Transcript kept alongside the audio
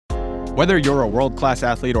Whether you're a world-class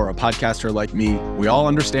athlete or a podcaster like me, we all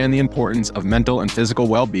understand the importance of mental and physical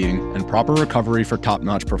well-being and proper recovery for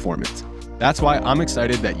top-notch performance. That's why I'm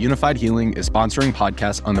excited that Unified Healing is sponsoring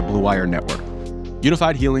podcasts on the Blue Wire Network.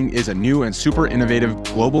 Unified Healing is a new and super innovative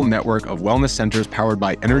global network of wellness centers powered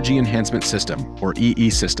by Energy Enhancement System, or EE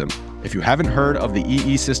System. If you haven't heard of the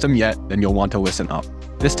EE System yet, then you'll want to listen up.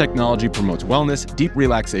 This technology promotes wellness, deep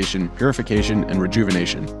relaxation, purification, and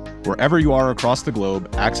rejuvenation. Wherever you are across the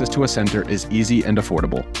globe, access to a center is easy and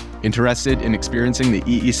affordable. Interested in experiencing the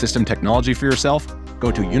EE System technology for yourself?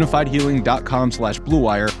 Go to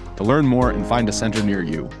unifiedhealing.com/bluewire to learn more and find a center near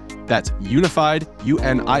you. That's unified,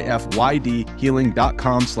 UNIFYD,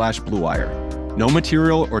 healing.com/bluewire. No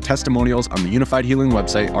material or testimonials on the Unified Healing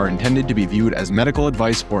website are intended to be viewed as medical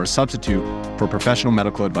advice or a substitute for professional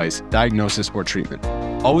medical advice, diagnosis, or treatment.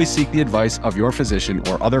 Always seek the advice of your physician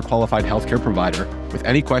or other qualified healthcare provider with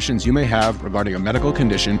any questions you may have regarding a medical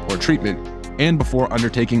condition or treatment and before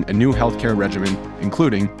undertaking a new healthcare regimen,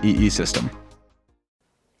 including EE System.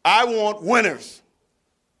 I want winners.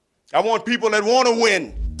 I want people that want to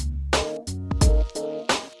win.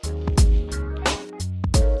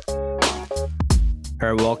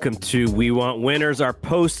 All right, welcome to We Want Winners, our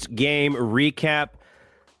post-game recap,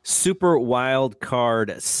 Super Wild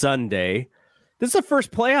Card Sunday. This is the first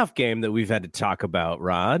playoff game that we've had to talk about,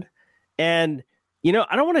 Rod. And, you know,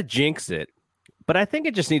 I don't want to jinx it, but I think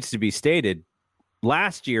it just needs to be stated.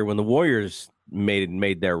 Last year, when the Warriors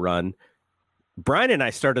made their run, Brian and I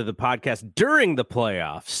started the podcast during the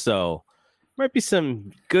playoffs, so might be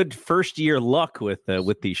some good first-year luck with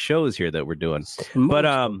these shows here that we're doing.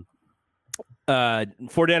 But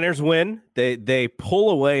 49ers win. They pull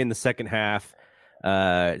away in the second half.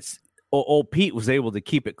 Old Pete was able to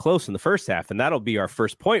keep it close in the first half, and that'll be our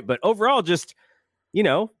first point. But overall, just, you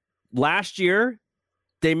know, last year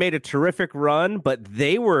they made a terrific run, but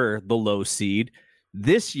they were the low seed.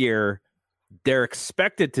 This year they're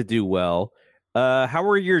expected to do well. How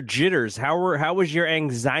were your jitters? How was your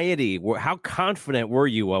anxiety? How confident were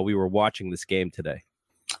you while we were watching this game today?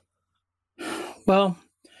 Well,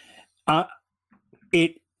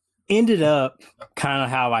 it ended up kind of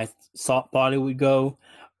how I thought it would go,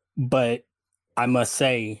 but I must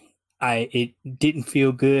say it didn't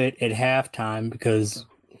feel good at halftime because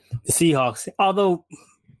the Seahawks, although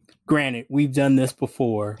granted, we've done this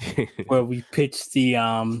before where we pitched the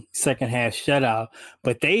second half shutout,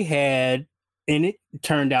 but they had, and it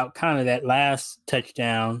turned out kind of that last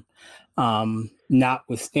touchdown,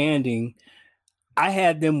 notwithstanding, I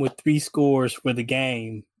had them with 3 scores for the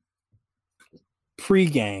game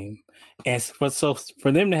pre-game. And so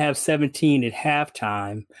for them to have 17 at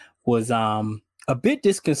halftime was a bit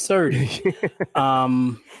disconcerting.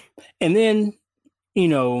 And then, you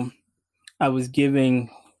know, I was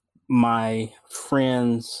giving my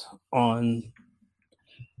friends on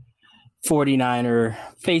 49er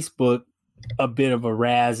Facebook a bit of a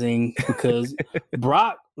razzing because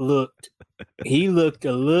Brock looked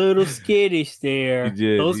a little skittish there.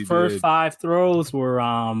 Those first 5 throws were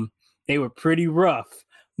they were pretty rough.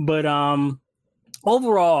 But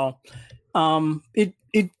overall, it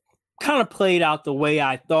kind of played out the way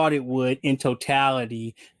I thought it would in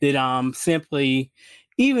totality. That simply,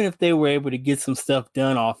 even if they were able to get some stuff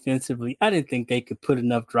done offensively, I didn't think they could put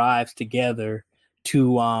enough drives together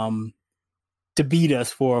to beat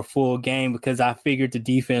us for a full game because I figured the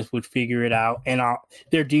defense would figure it out. And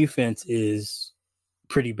their defense is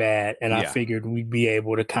pretty bad. And I figured we'd be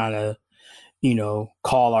able to kind of, you know,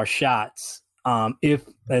 call our shots. If,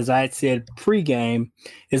 as I had said pregame,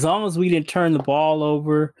 as long as we didn't turn the ball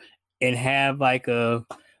over and have like a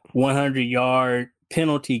 100-yard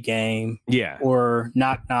penalty game, or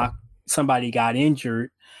knock, somebody got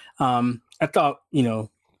injured, I thought, you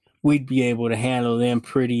know, we'd be able to handle them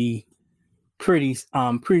pretty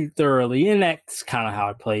thoroughly, and that's kind of how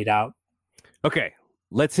it played out. Okay,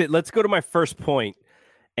 let's go to my first point,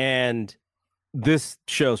 and this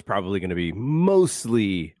show's probably going to be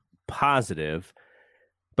mostly positive,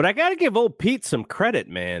 but I got to give old Pete some credit,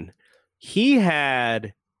 man. He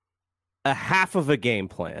had a half of a game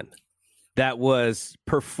plan that was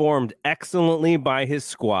performed excellently by his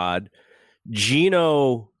squad.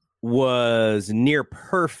 Geno was near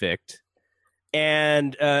perfect,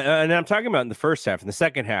 and I'm talking about in the first half. In the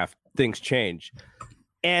second half, things changed,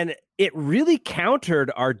 and it really countered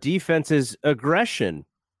our defense's aggression,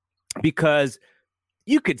 because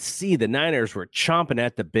you could see the Niners were chomping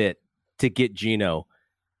at the bit to get Geno,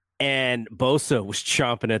 and Bosa was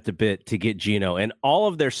chomping at the bit to get Geno, and all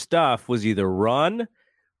of their stuff was either run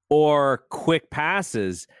or quick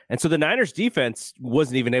passes. And so the Niners defense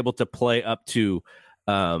wasn't even able to play up to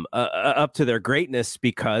up to their greatness,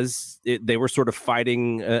 because they were sort of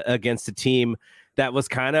fighting against a team that was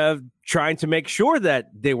kind of trying to make sure that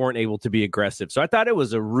they weren't able to be aggressive. So I thought it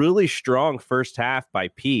was a really strong first half by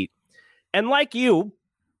Pete. And like you,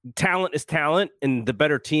 talent is talent, and the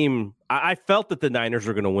better team. I felt that the Niners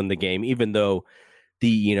were going to win the game, even though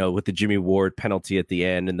with the Jimmy Ward penalty at the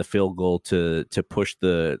end and the field goal to push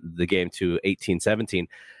the game to 18-17.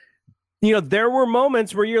 There were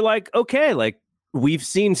moments where you're like, okay, like we've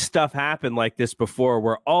seen stuff happen like this before,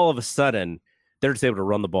 where all of a sudden they're just able to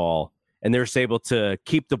run the ball and they're just able to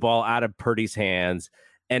keep the ball out of Purdy's hands.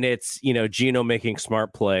 And it's, Geno making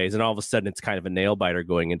smart plays, and all of a sudden it's kind of a nail biter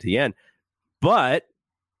going into the end. But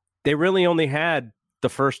they really only had the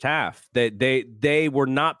first half. They were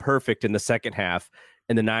not perfect in the second half,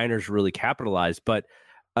 and the Niners really capitalized. But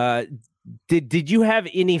did you have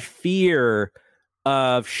any fear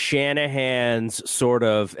of Shanahan's sort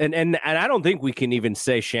of, and I don't think we can even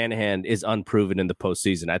say Shanahan is unproven in the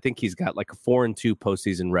postseason. I think he's got like a 4-2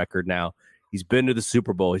 postseason record now. He's been to the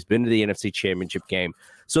Super Bowl. He's been to the NFC Championship game.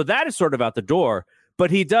 So that is sort of out the door.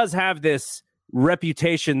 But he does have this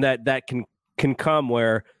reputation that can come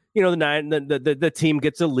where, the team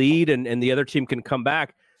gets a lead and the other team can come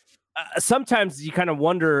back. Sometimes you kind of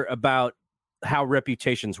wonder about how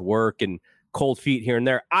reputations work and cold feet here and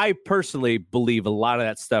there. I personally believe a lot of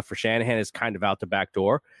that stuff for Shanahan is kind of out the back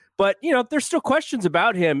door. But, there's still questions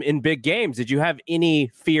about him in big games. Did you have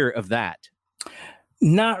any fear of that?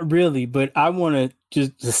 Not really, but I want to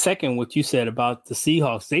just second what you said about the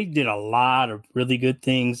Seahawks. They did a lot of really good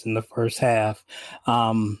things in the first half.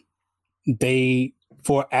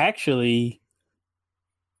 For actually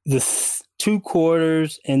the 2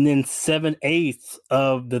 quarters and then 7/8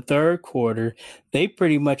 of the third quarter, they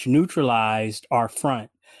pretty much neutralized our front.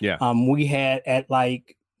 Yeah. We had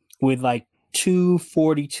with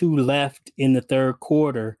 2:42 left in the third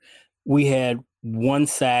quarter, we had 1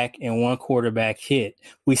 sack and 1 quarterback hit.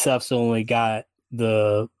 We subsequently got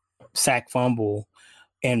the sack, fumble,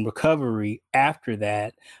 and recovery after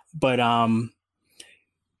that. But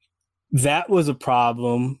that was a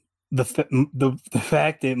problem. The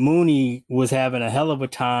fact that Mooney was having a hell of a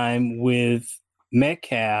time with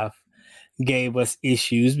Metcalf gave us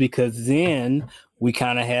issues, because then we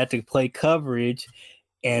kind of had to play coverage.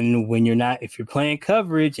 And if you're playing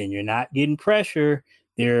coverage and you're not getting pressure,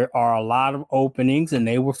 there are a lot of openings, and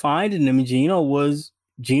they were finding them. Geno was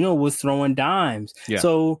throwing dimes. Yeah.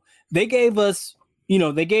 So they gave us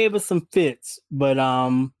some fits, but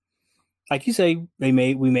like you say, we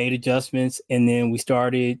made adjustments, and then we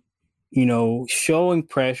started, showing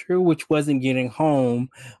pressure, which wasn't getting home,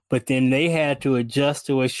 but then they had to adjust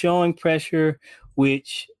to a showing pressure,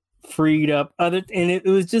 which freed up and it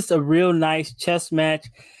was just a real nice chess match.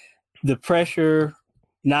 The pressure,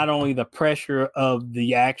 not only the pressure of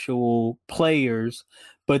the actual players,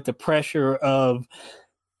 but the pressure of,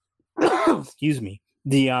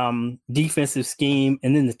 the defensive scheme,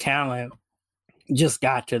 and then the talent just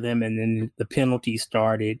got to them, and then the penalties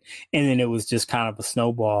started, and then it was just kind of a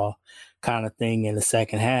snowball kind of thing in the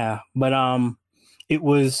second half. But it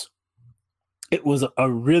was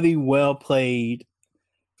a really well played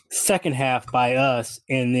second half by us,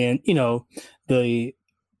 and then the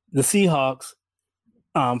Seahawks,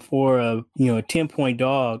 for a 10-point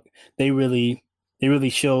dog, they really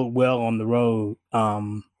showed well on the road.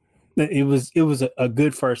 It was a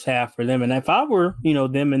good first half for them, and if I were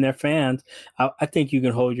them and their fans, I think you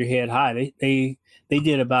can hold your head high. They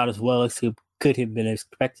did about as well as could have been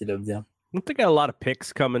expected of them. I think they got a lot of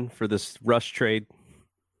picks coming for this Rush trade.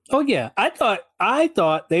 Oh yeah, I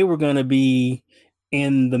thought they were going to be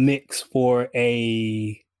in the mix for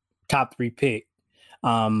a top 3 pick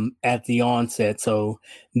at the onset, so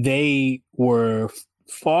they were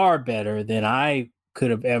far better than I could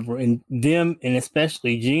have ever, and them, and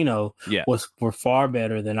especially Geno, were far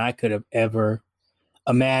better than I could have ever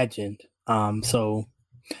imagined. Everybody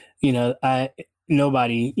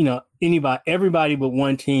but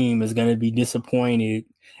one team is going to be disappointed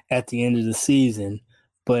at the end of the season.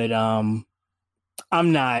 But I'm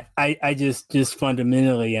not. I just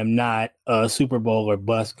fundamentally am not a Super Bowl or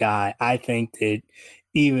bust guy. I think that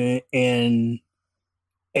even in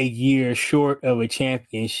a year short of a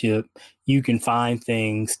championship, you can find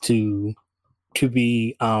things to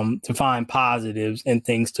find positives and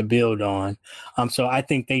things to build on. So I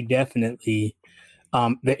think they definitely,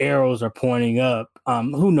 the arrows are pointing up.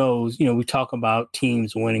 Who knows? We talk about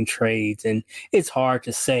teams winning trades, and it's hard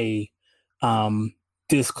to say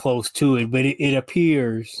this close to it, but it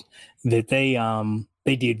appears that they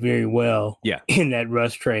did very well in that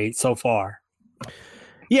Rush trade so far.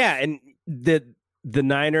 Yeah, and the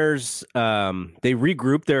Niners, they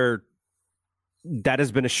regroup. That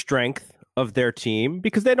has been a strength of their team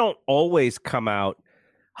because they don't always come out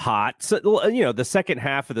hot. So, the second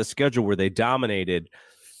half of the schedule where they dominated,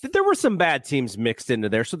 there were some bad teams mixed into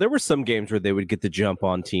there. So there were some games where they would get the jump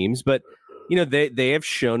on teams, but they have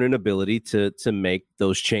shown an ability to make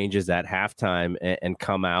those changes at halftime and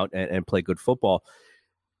come out and play good football.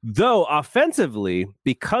 Though offensively,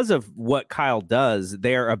 because of what Kyle does,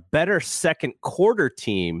 they are a better second quarter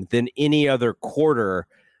team than any other quarter.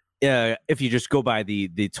 If you just go by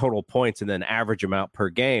the total points and then average them out per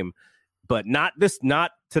game, but not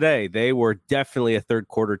today. They were definitely a third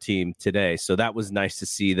quarter team today. So that was nice to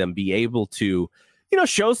see them be able to,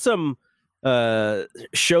 show some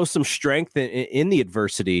strength in the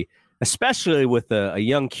adversity, especially with a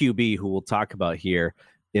young QB who we'll talk about here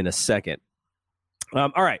in a second.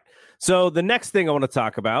 All right. So the next thing I want to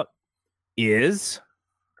talk about is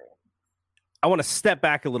I want to step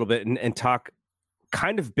back a little bit and talk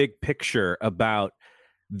kind of big picture about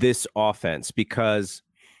this offense because,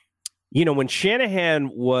 when Shanahan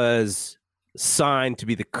was signed to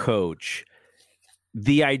be the coach,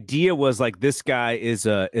 the idea was like this guy is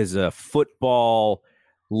a football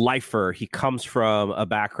lifer. He comes from a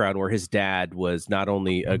background where his dad was not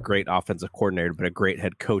only a great offensive coordinator, but a great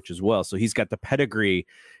head coach as well. So he's got the pedigree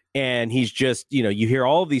and he's just, you hear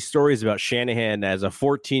all of these stories about Shanahan as a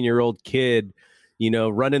 14-year-old kid,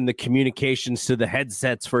 running the communications to the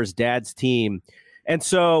headsets for his dad's team. And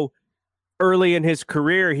so early in his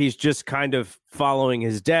career, he's just kind of following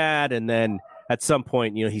his dad. And then at some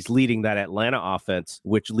point, he's leading that Atlanta offense,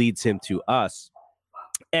 which leads him to us.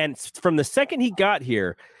 And from the second he got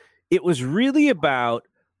here, it was really about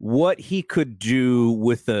what he could do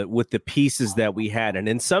with the pieces that we had. And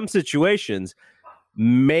in some situations,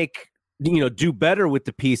 do better with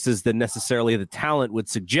the pieces than necessarily the talent would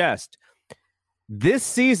suggest. This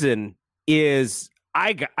season is,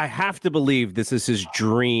 I have to believe this is his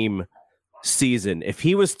dream season. If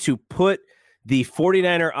he was to put the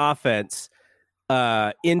 49er offense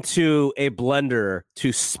into a blender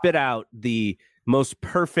to spit out the most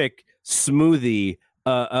perfect smoothie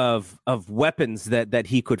of weapons that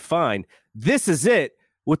he could find, this is it,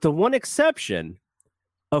 with the one exception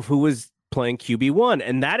of who was playing QB1,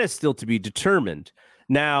 and that is still to be determined.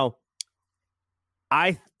 Now,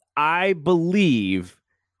 I believe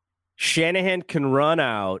Shanahan can run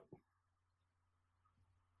out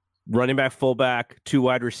running back, fullback, 2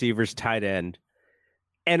 wide receivers, tight end,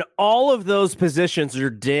 and all of those positions are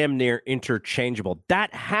damn near interchangeable.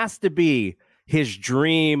 That has to be his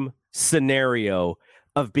dream scenario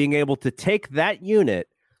of being able to take that unit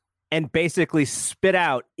and basically spit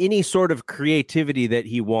out any sort of creativity that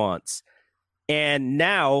he wants. And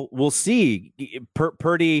now we'll see.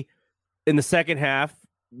 Purdy in the second half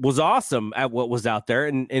was awesome at what was out there,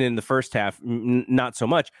 and in the first half, not so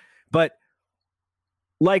much. But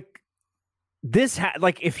like this,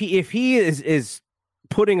 if he is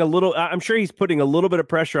putting a little, I'm sure he's putting a little bit of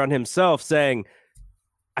pressure on himself, saying,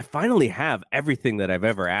 "I finally have everything that I've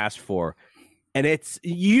ever asked for." And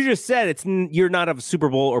you just said you're not of a Super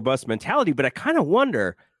Bowl or bust mentality, but I kind of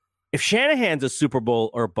wonder if Shanahan's a Super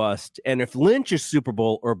Bowl or bust, and if Lynch is Super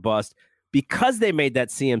Bowl or bust, because they made that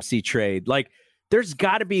CMC trade. Like, there's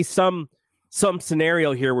got to be some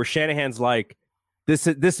scenario here where Shanahan's like,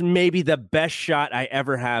 this may be the best shot I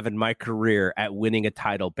ever have in my career at winning a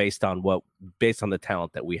title based on the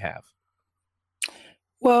talent that we have.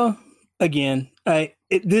 Well, again,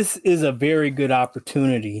 this is a very good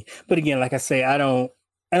opportunity, but again, like I say, I don't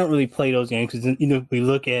really play those games because we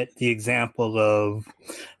look at the example of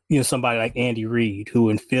somebody like Andy Reid, who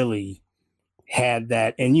in Philly had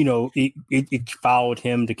that, and it followed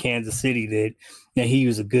him to Kansas City that he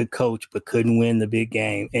was a good coach but couldn't win the big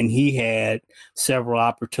game, and he had several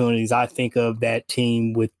opportunities. I think of that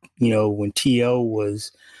team with when T.O.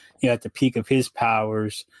 was at the peak of his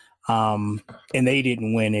powers, and they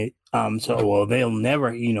didn't win it. They'll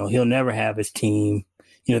never, he'll never have his team.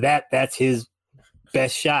 That's his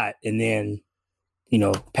best shot, and then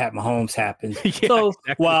Pat Mahomes happened. Yeah, so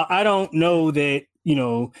exactly. While I don't know that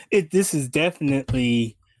this is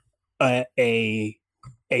definitely a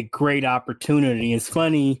great opportunity. It's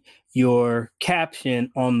funny, your caption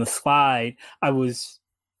on the slide,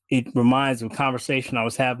 it reminds me of a conversation I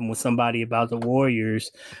was having with somebody about the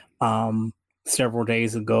Warriors several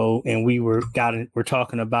days ago, and we're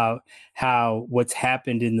talking about how what's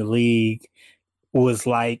happened in the league was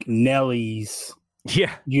like Nelly's his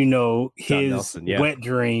Nelson, yeah. wet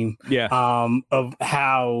dream of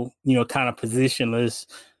how kind of positionless,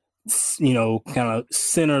 kind of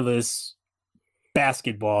centerless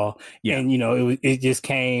basketball, and it just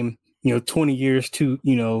came 20 years too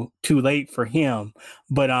late for him.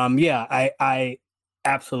 But I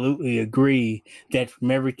absolutely agree that from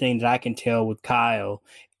everything that I can tell with Kyle,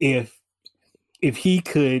 if he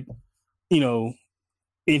could,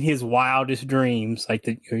 in his wildest dreams, like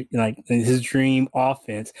his dream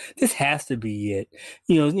offense, this has to be it.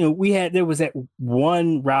 There was that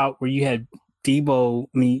one route where you had Debo.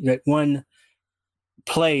 I mean, that one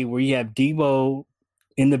play where you have Debo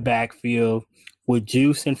in the backfield with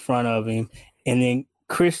Juice in front of him, and then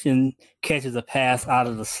Christian catches a pass out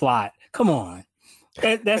of the slot. Come on.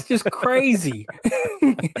 That's just crazy.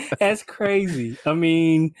 That's crazy. I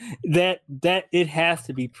mean, that it has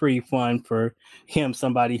to be pretty fun for him,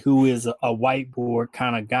 somebody who is a whiteboard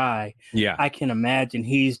kind of guy. Yeah. I can imagine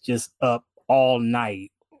he's just up all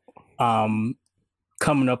night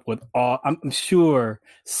coming up with I'm sure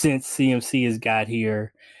since CMC has got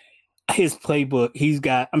here, his playbook,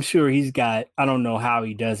 I don't know how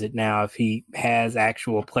he does it now, if he has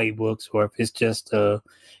actual playbooks or if it's just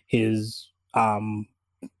his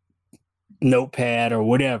notepad or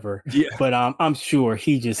whatever. Yeah. But I'm sure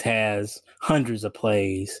he just has hundreds of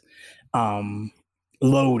plays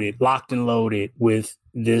locked and loaded with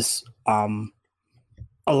this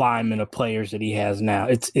alignment of players that he has now.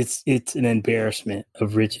 It's an embarrassment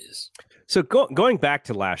of riches. So going back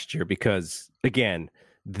to last year, because again,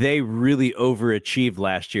 they really overachieved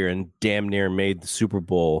last year and damn near made the Super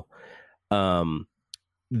Bowl.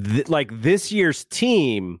 This year's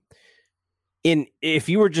team, if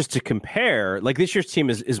you were just to compare, like this year's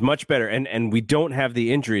team is much better, and we don't have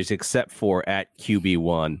the injuries except for at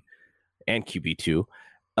QB1 and QB2.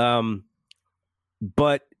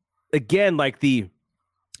 But again,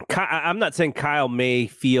 I'm not saying Kyle may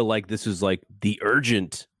feel like this is like the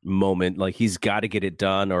urgent moment, like he's got to get it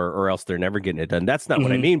done or else they're never getting it done. That's not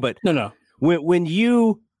what I mean. But no. When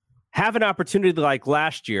you have an opportunity like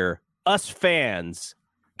last year, us fans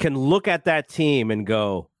can look at that team and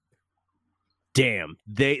go, damn,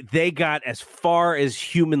 they got as far as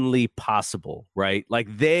humanly possible, right?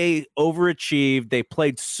 Like they overachieved. They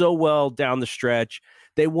played so well down the stretch.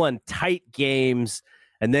 They won tight games.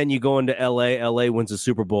 And then you go into LA wins the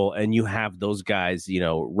Super Bowl, and you have those guys,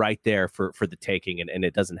 right there for the taking, and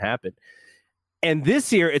it doesn't happen. And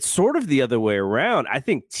this year, it's sort of the other way around. I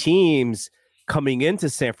think teams coming into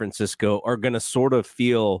San Francisco are going to sort of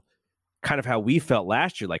feel kind of how we felt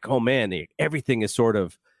last year. Like, oh man, everything is sort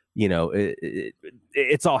of,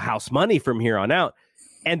 it's all house money from here on out.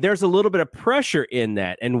 And there's a little bit of pressure in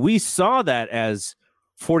that. And we saw that as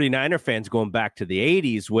 49er fans going back to the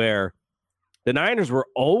 80s, where the Niners were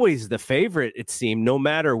always the favorite, it seemed, no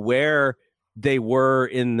matter where they were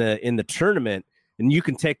in the tournament. And you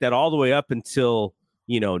can take that all the way up until,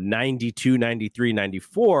 92, 93,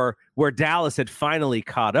 94, where Dallas had finally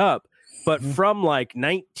caught up. But from like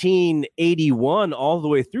 1981 all the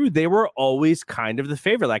way through, they were always kind of the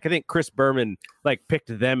favorite. Like I think Chris Berman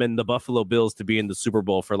picked them and the Buffalo Bills to be in the Super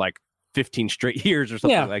Bowl for 15 straight years or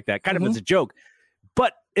something like that, kind of as a joke.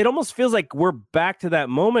 But it almost feels like we're back to that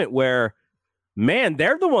moment where, man,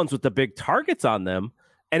 they're the ones with the big targets on them.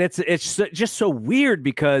 And it's just so weird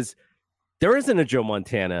because there isn't a Joe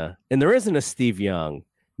Montana and there isn't a Steve Young.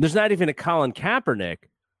 There's not even a Colin Kaepernick.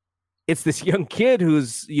 It's this young kid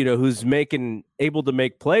who's able to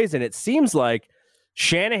make plays. And it seems like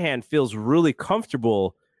Shanahan feels really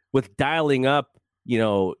comfortable with dialing up,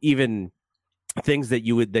 even things that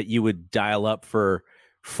you would dial up for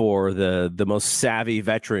the most savvy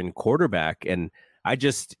veteran quarterback. And I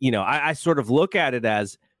just, I sort of look at it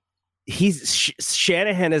as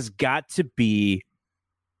Shanahan has got to be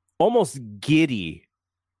almost giddy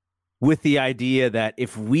with the idea that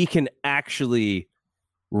if we can actually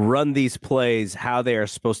run these plays how they are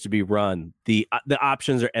supposed to be run, the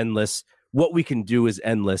options are endless. What we can do is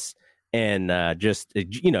endless. And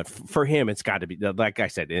for him, it's got to be, like I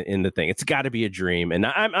said in the thing, it's got to be a dream. And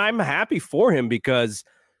I'm happy for him because,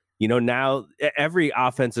 now every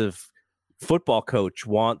offensive football coach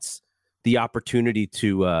wants the opportunity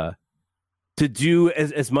to do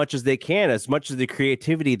as much as they can, as much as the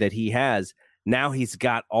creativity that he has. Now he's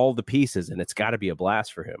got all the pieces, and it's got to be a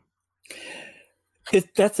blast for him.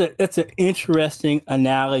 That's an interesting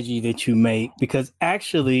analogy that you make, because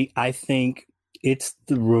actually I think it's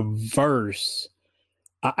the reverse.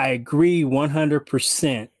 I agree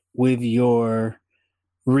 100% with your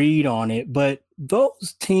read on it, but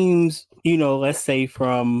those teams, let's say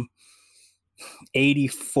from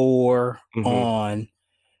 84 on,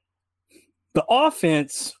 the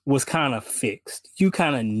offense was kind of fixed. You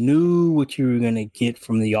kind of knew what you were going to get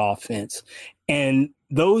from the offense. And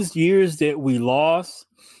those years that we lost,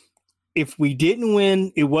 if we didn't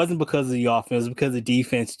win, it wasn't because of the offense, it was because the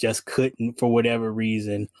defense just couldn't, for whatever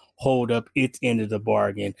reason, hold up its end of the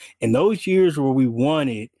bargain. And those years where we won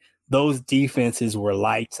it, those defenses were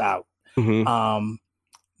lights out. Mm-hmm.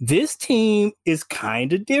 This team is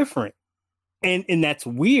kind of different. And that's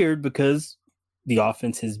weird because the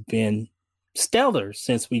offense has been stellar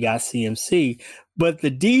since we got CMC, but the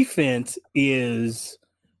defense is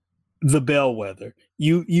the bellwether.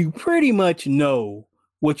 You pretty much know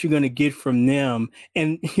what you're going to get from them.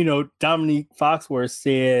 And, Dominique Foxworth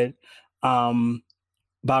said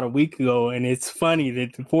about a week ago, and it's funny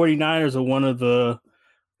that the 49ers are one of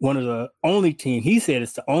the only team, he said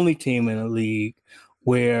it's the only team in the league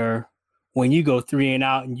where when you go 3 and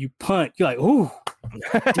out and you punt, you're like, ooh,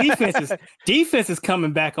 defense is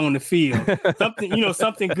coming back on the field.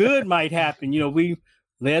 Something good might happen. We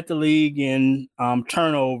led the league in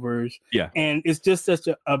turnovers. Yeah. And it's just such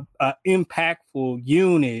a impactful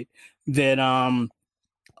unit that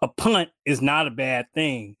a punt is not a bad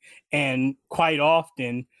thing. And quite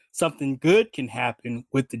often something good can happen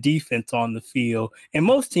with the defense on the field. And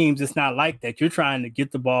most teams, it's not like that. You're trying to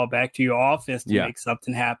get the ball back to your offense to make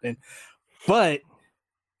something happen. But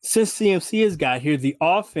since CMC has got here, the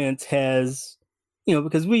offense has,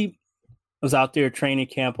 because we was out there training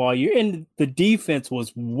camp all year, and the defense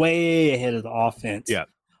was way ahead of the offense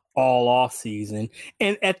all off season.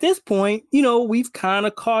 And at this point, we've kind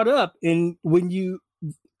of caught up. And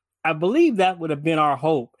I believe that would have been our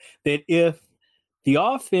hope, that if the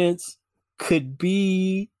offense could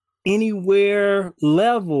be anywhere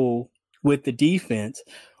level with the defense,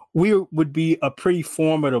 we would be a pretty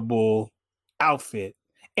formidable outfit.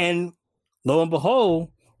 And lo and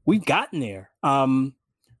behold, we've gotten there.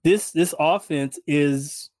 This offense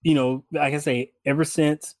is, like I say, ever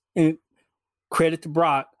since, and credit to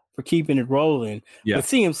Brock for keeping it rolling. Yeah. But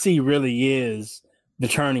CMC really is the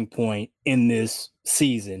turning point in this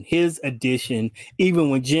season. His addition,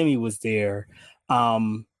 even when Jimmy was there,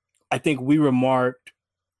 I think we remarked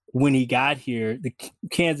when he got here, the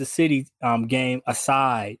Kansas City game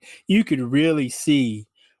aside, you could really see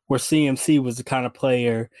where CMC was the kind of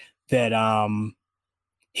player that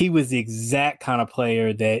he was the exact kind of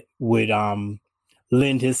player that would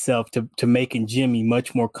lend himself to making Jimmy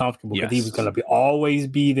much more comfortable, because he was going to always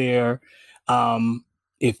be there.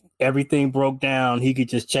 If everything broke down, he could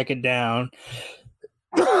just check it down.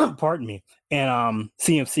 Pardon me. And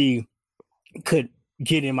CMC could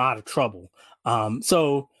get him out of trouble.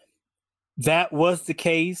 So that was the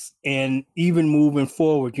case. And even moving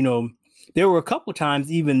forward, there were a couple times,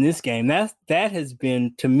 even this game, that has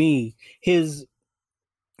been, to me, his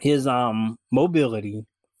mobility,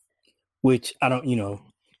 which I don't,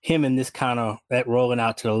 him and this kind of that rolling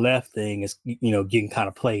out to the left thing is, getting kind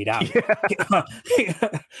of played out.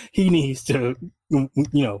 Yeah. He needs to,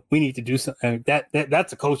 we need to do something.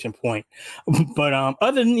 That's a coaching point. But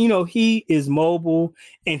other than, he is mobile,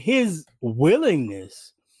 and his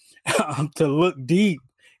willingness to look deep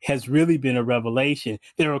has really been a revelation.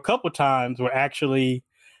 There were a couple times where actually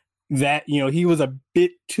that, he was a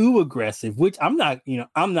bit too aggressive, which I'm not going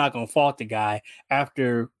to fault the guy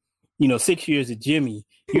after, 6 years of Jimmy.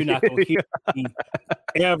 You're not going to hear me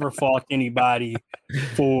ever fault anybody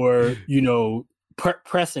for,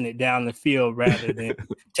 pressing it down the field rather than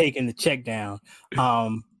taking the check down.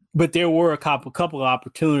 But there were a couple of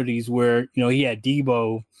opportunities where, he had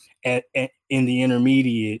Debo in the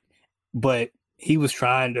intermediate, but he was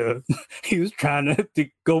trying to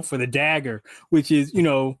go for the dagger, which is,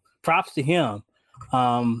 props to him.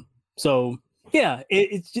 So yeah,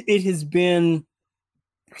 it has been,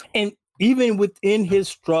 and even within his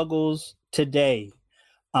struggles today,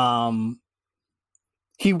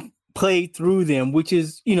 he played through them, which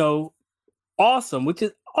is, awesome, which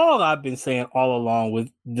is all I've been saying all along with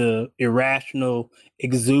the irrational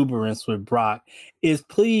exuberance with Brock is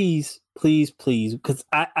please, because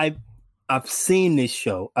I've seen this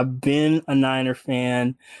show. I've been a Niner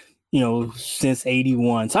fan, since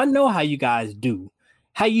 81. So I know how you guys do.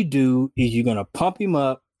 How you do is you're going to pump him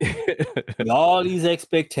up with all these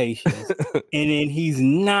expectations, and then he's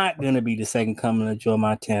not going to be the second coming of Joe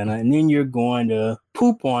Montana. And then you're going to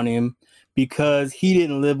poop on him because he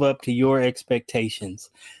didn't live up to your expectations.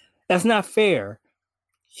 That's not fair.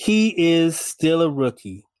 He is still a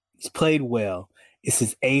rookie. He's played well. It's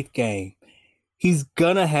his 8th game. He's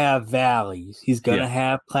going to have valleys. He's going to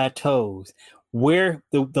have plateaus. Where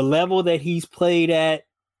the level that he's played at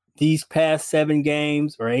these past 7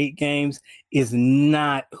 games or 8 games is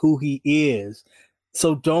not who he is.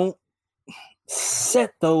 So don't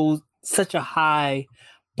set such a high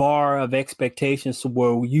bar of expectations to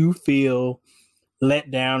where you feel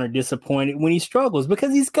let down or disappointed when he struggles,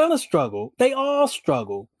 because he's gonna struggle. They all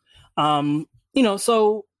struggle.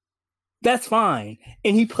 So that's fine.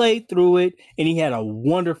 And he played through it, and he had a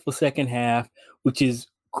wonderful second half, which is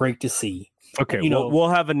great to see. Okay, we'll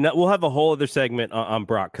have a whole other segment on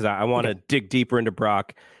Brock, because I want to dig deeper into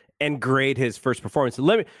Brock and grade his first performance.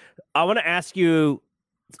 I want to ask you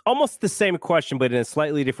almost the same question, but in a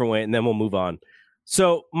slightly different way, and then we'll move on.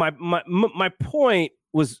 So my point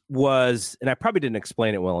was, and I probably didn't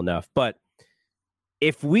explain it well enough, but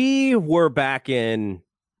if we were back in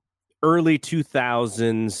early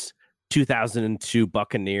 2000s, 2002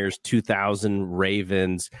 Buccaneers, 2000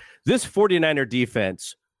 Ravens, this 49er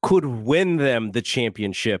defense could win them the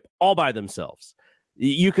championship all by themselves.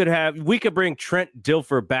 We could bring Trent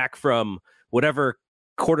Dilfer back from whatever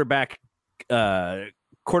quarterback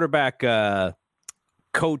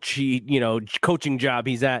coaching job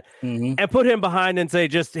he's at, and put him behind and say,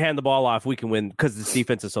 just hand the ball off, we can win, because this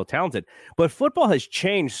defense is so talented. But football has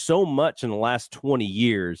changed so much in the last 20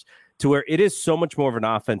 years to where it is so much more of an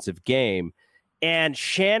offensive game. And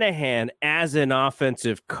Shanahan, as an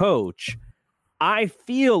offensive coach, I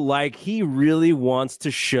feel like he really wants to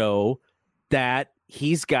show that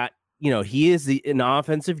he's got, he is an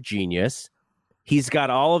offensive genius. He's got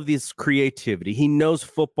all of this creativity. He knows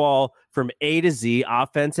football from A to Z,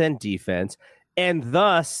 offense and defense. And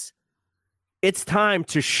thus, it's time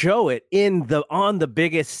to show it on the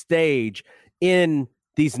biggest stage in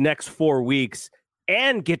these next 4 weeks,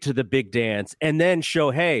 and get to the big dance, and then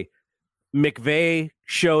show, hey, McVay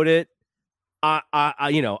showed it.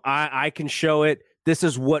 I can show it. This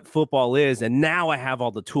is what football is, and now I have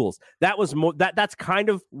all the tools. That's kind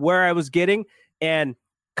of where I was getting, and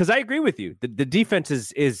because I agree with you, the defense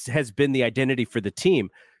has been the identity for the team,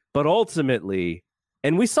 but ultimately,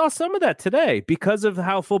 and we saw some of that today because of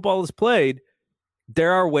how football is played,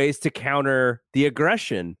 there are ways to counter the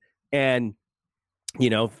aggression. And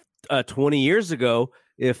 20 years ago,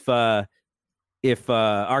 if our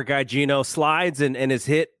guy Geno slides and is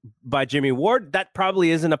hit by Jimmy Ward, that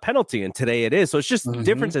probably isn't a penalty, and today it is. So it's just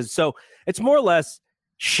differences. So it's more or less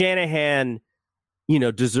Shanahan,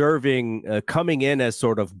 deserving, coming in as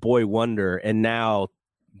sort of boy wonder, and now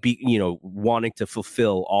wanting to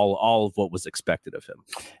fulfill all of what was expected of him.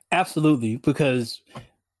 Absolutely, because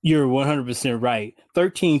you're 100% right.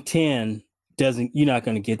 13-10 you're not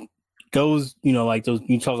going to get those, like those,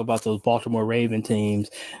 you talk about those Baltimore Raven teams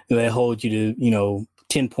that hold you to,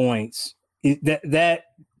 10 points. That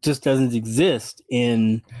just doesn't exist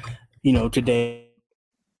in, today.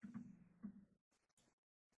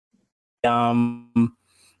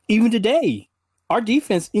 Even today, our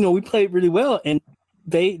defense, we played really well, and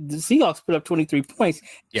the Seahawks put up 23 points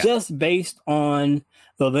just based on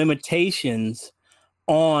the limitations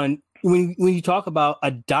on when you talk about a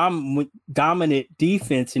dominant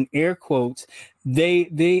defense in air quotes,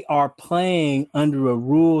 they are playing under a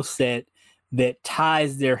rule set that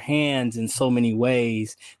ties their hands in so many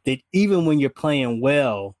ways that even when you're playing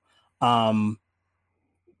well, there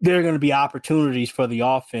are going to be opportunities for the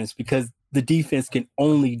offense because the defense can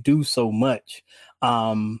only do so much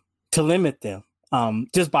to limit them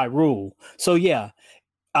just by rule. So the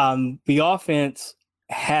offense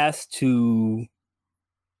has to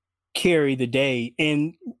carry the day.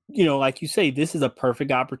 And, like you say, this is a perfect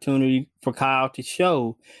opportunity for Kyle to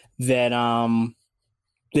show that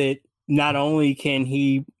that not only can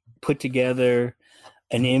he put together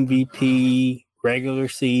an MVP regular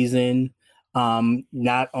season,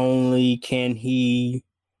 not only can he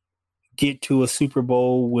get to a Super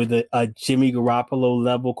Bowl with a Jimmy Garoppolo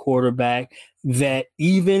level quarterback, that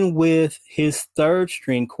even with his third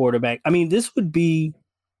string quarterback, this would be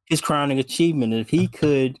his crowning achievement if he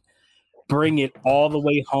could bring it all the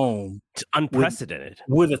way home. It's unprecedented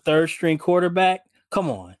with a third string quarterback. Come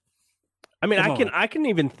on. I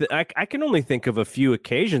can only think of a few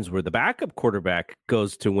occasions where the backup quarterback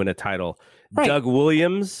goes to win a title. Right. Doug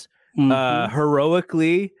Williams,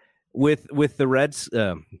 heroically with the Reds,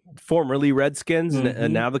 formerly Redskins,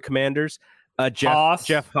 and now the Commanders.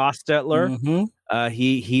 Jeff Hostetler,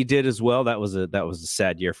 he did as well. That was a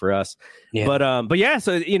sad year for us. Yeah. But yeah,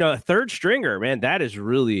 so a third stringer, man, that is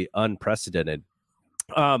really unprecedented.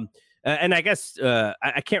 And I guess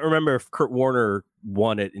I can't remember if Kurt Warner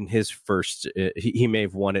won it in his first. He may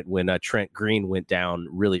have won it when Trent Green went down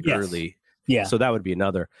really early. Yeah, so that would be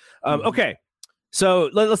another. Okay, so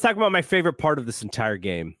let's talk about my favorite part of this entire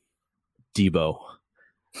game, Debo.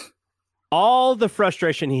 All the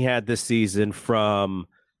frustration he had this season, from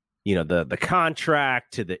the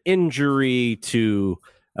contract to the injury to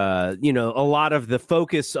a lot of the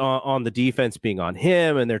focus on the defense being on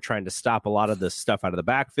him, and they're trying to stop a lot of the stuff out of the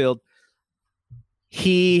backfield.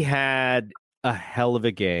 he had a hell of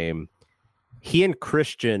a game. He and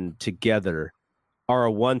Christian together are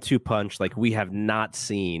a 1-2 punch like we have not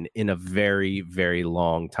seen in a very, very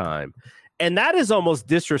long time. And that is almost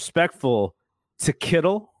disrespectful to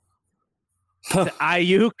Kittle, to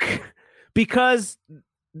Ayuk, because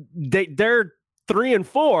they're 3 and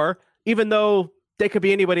 4, even though they could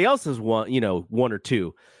be anybody else's 1 or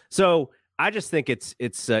 2. So I just think it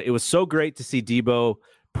was so great to see Debo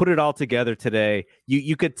put it all together today.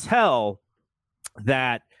 You could tell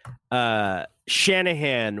that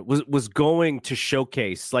Shanahan was going to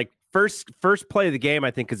showcase, like, first play of the game,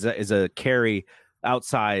 I think is a carry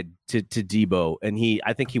outside to Debo, and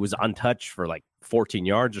I think he was untouched for like 14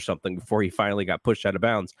 yards or something before he finally got pushed out of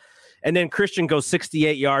bounds. And then Christian goes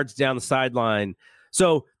 68 yards down the sideline.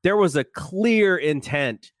 So there was a clear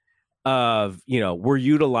intent of, we're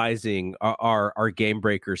utilizing our game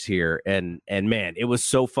breakers here. And man, it was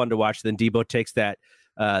so fun to watch. Then Debo takes that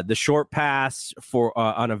the short pass for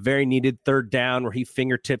on a very needed third down where he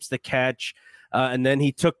fingertips the catch. And then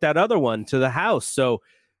he took that other one to the house. So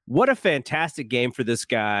what a fantastic game for this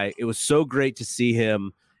guy. It was so great to see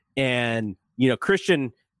him. And,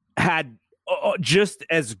 Christian had just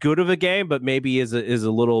as good of a game, but maybe is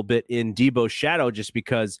a little bit in Debo's shadow, just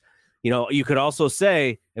because, you could also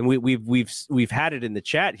say, and we've had it in the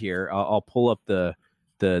chat here. I'll pull up the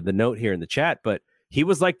note here in the chat, but he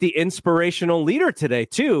was like the inspirational leader today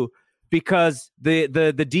too, because the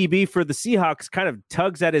DB for the Seahawks kind of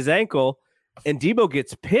tugs at his ankle and Debo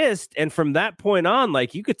gets pissed. And from that point on,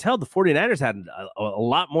 like, you could tell the 49ers had a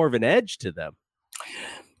lot more of an edge to them.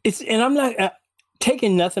 And I'm not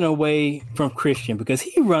taking nothing away from Christian, because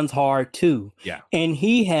he runs hard too. Yeah. And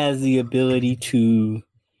he has the ability to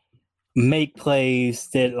make plays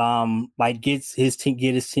that gets his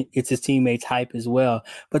teammates hype as well.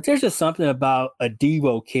 But there's just something about a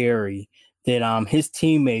Debo carry that his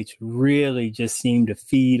teammates really just seem to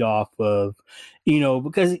feed off of,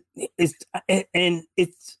 because it's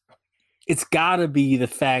got to be the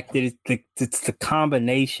fact that it's the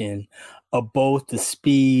combination of both the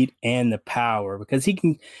speed and the power, because he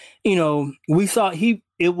can, we saw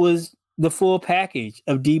it was the full package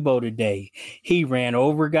of Debo today. He ran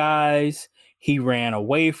over guys, he ran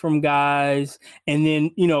away from guys, and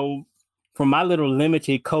then, from my little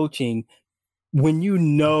limited coaching, when you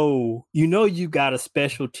got a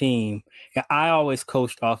special team. I always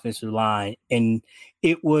coached offensive line, and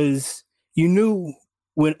it was, you knew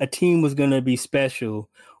when a team was going to be special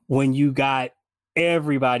when you got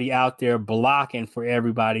everybody out there blocking for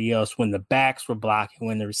everybody else, when the backs were blocking,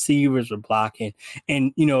 when the receivers were blocking,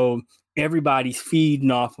 and everybody's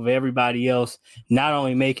feeding off of everybody else, not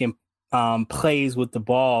only making plays with the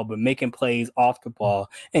ball, but making plays off the ball.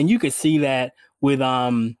 And you could see that with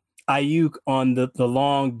Ayuk on the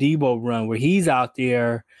long Debo run, where he's out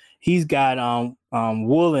there, he's got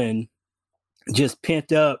Woolen just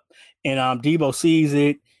pent up, and Debo sees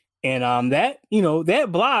it, and that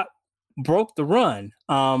block broke the run.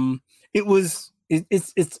 It's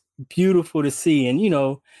beautiful to see. And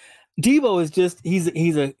Debo is just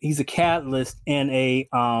he's a catalyst and a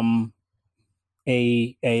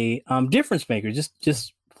difference maker,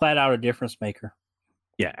 just flat out a difference maker.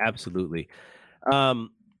 Yeah, absolutely. I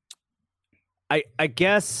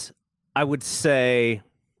guess I would say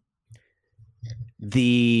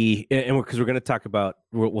because we're going to talk about,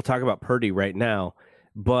 we'll talk about Purdy right now,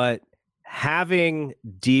 but having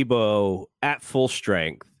Debo at full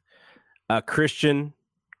strength, Christian,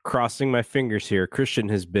 crossing my fingers here, Christian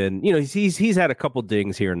has been, he's had a couple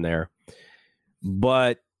dings here and there,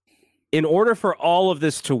 but in order for all of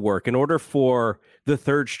this to work, in order for the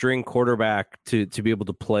third string quarterback to be able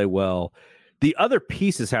to play well, the other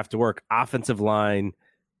pieces have to work, offensive line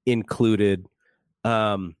included,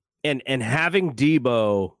 and having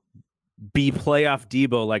Debo be playoff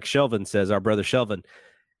Debo, like Shelvin says, our brother Shelvin,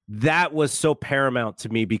 that was so paramount to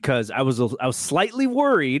me, because I was slightly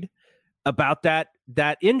worried about that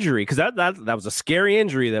injury, because that was a scary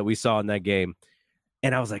injury that we saw in that game.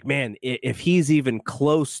 And I was like, man, if he's even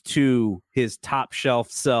close to his top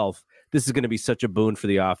shelf self, this is going to be such a boon for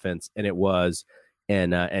the offense. And it was.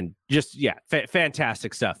 And just, yeah,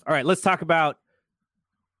 fantastic stuff. All right, let's talk about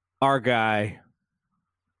our guy,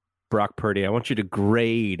 Brock Purdy. I want you to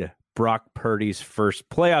grade Brock Purdy's first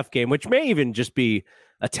playoff game, which may even just be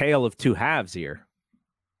a tale of two halves here.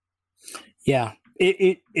 Yeah,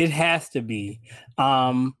 it has to be,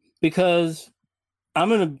 because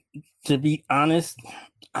I'm to be honest,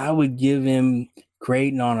 I would give him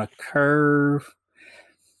grading on a curve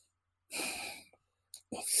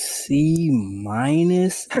C- in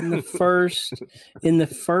the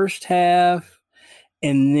first half,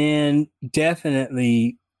 and then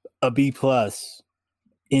definitely a B+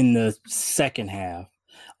 in the second half.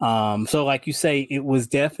 So like you say, it was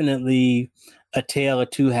definitely a tale of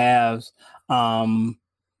two halves.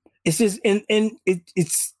 It's just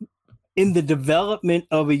it's in the development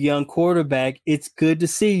of a young quarterback. It's good to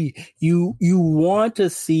see. You want to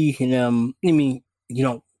see him. I mean, you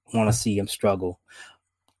don't want to see him struggle.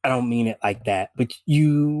 I don't mean it like that, but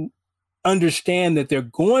you understand that they're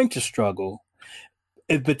going to struggle.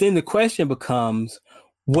 But then the question becomes,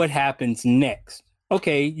 what happens next?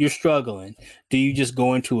 Okay, you're struggling. Do you just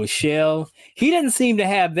go into a shell? He doesn't seem to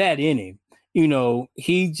have that in him.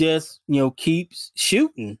 He just, keeps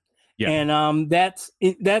shooting. Yeah. And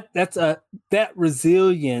that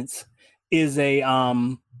resilience is I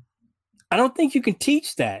don't think you can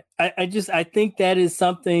teach that. I think that is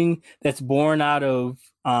something that's born out of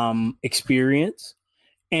experience,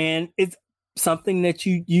 and it's something that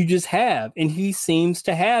you just have, and he seems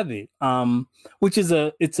to have it, which is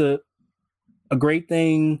it's a great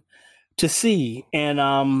thing to see. And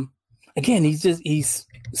again, he's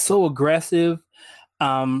so aggressive.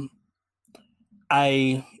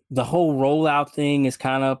 The whole rollout thing is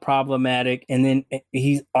kind of problematic, and then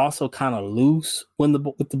he's also kind of loose with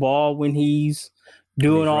the ball when he's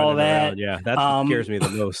doing all that. Around. Yeah, that scares me the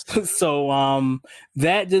most. So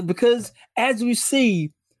that just because, as we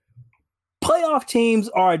see, playoff teams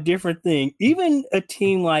are a different thing. Even a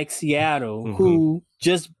team like Seattle, who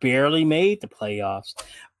just barely made the playoffs,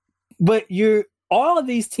 but all of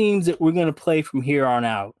these teams that we're going to play from here on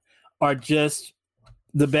out are just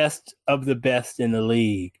the best of the best in the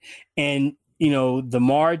league. And, the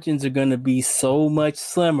margins are going to be so much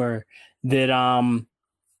slimmer that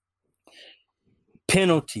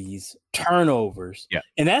penalties, turnovers. Yeah.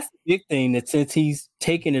 And that's the big thing, that since he's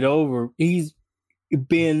taken it over, he's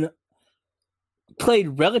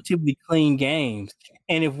played relatively clean games.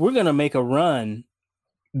 And if we're going to make a run,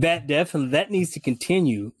 that needs to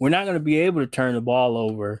continue. We're not going to be able to turn the ball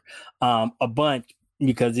over a bunch,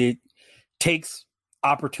 because it takes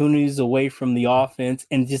opportunities away from the offense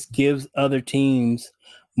and just gives other teams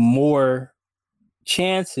more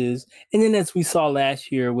chances. And then, as we saw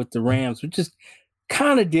last year with the Rams, which is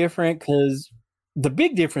kind of different, because the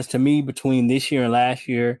big difference to me between this year and last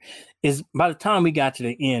year is by the time we got to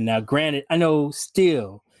the end. Now, granted, I know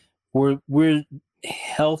still we're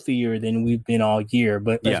healthier than we've been all year,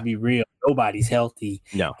 but let's be real, nobody's healthy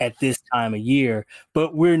at this time of year.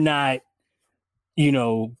 But we're not,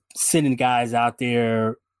 sending guys out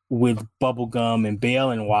there with bubble gum and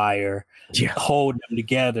baling wire, hold them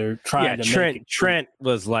together, trying to make it. Trent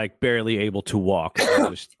was like barely able to walk.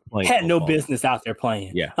 Had no business out there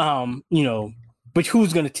playing. Yeah. But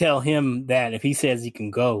who's going to tell him that if he says he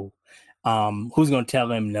can go? Who's going to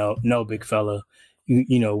tell him no, big fella?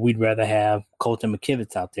 We'd rather have Colton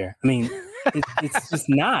McKivitz out there. I mean, it's just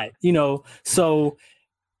not. So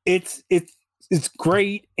it's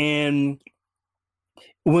great. And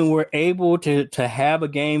when we're able to have a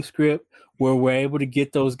game script where we're able to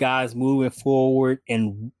get those guys moving forward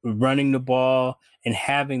and running the ball and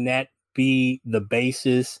having that be the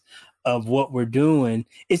basis of what we're doing,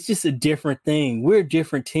 it's just a different thing. We're a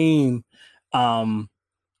different team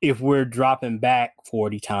if we're dropping back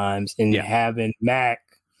 40 times and having Mac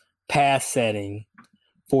pass setting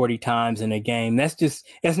 40 times in a game. That's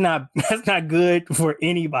not good for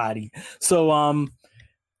anybody. So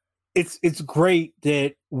it's great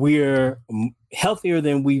that we're healthier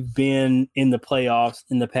than we've been in the playoffs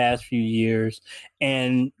in the past few years,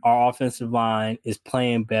 and our offensive line is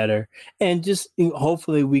playing better. And just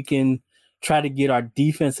hopefully we can try to get our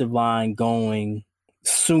defensive line going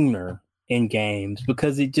sooner in games,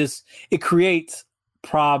 because it creates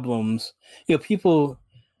problems. People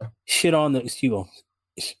shit on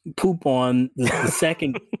poop on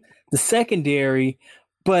the secondary,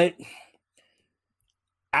 but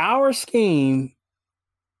our scheme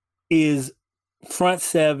is front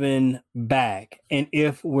seven back, and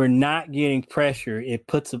if we're not getting pressure, it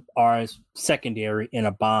puts our secondary in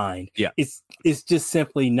a bind. Yeah, it's just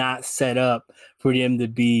simply not set up for them to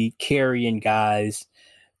be carrying guys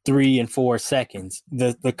 3 and 4 seconds.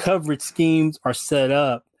 The coverage schemes are set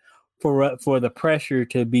up for the pressure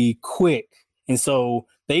to be quick, and so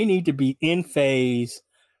they need to be in phase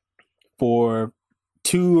for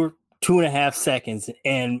 2.5 seconds,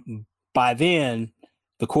 and by then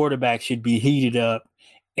the quarterback should be heated up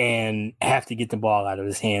and have to get the ball out of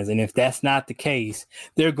his hands. And if that's not the case,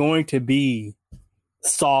 there are going to be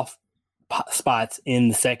soft spots in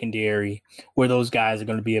the secondary where those guys are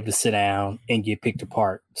going to be able to sit down and get picked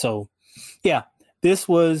apart. So yeah, this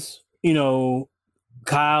was,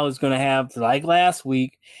 Kyle is going to have, like last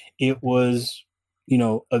week, it was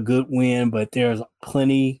a good win, but there's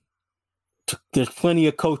plenty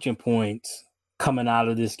of coaching points coming out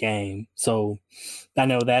of this game. So I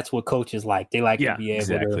know that's what coaches like. They like to be able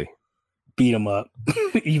to beat them up,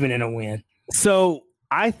 even in a win. So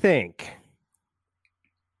I think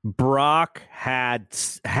Brock had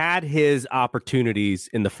his opportunities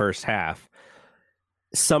in the first half.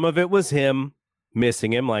 Some of it was him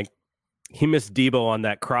missing him, like he missed Debo on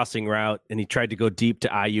that crossing route, and he tried to go deep to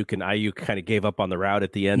Ayuk, and Ayuk kind of gave up on the route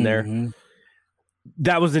at the end there.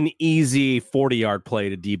 That was an easy 40-yard play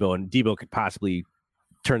to Debo, and Debo could possibly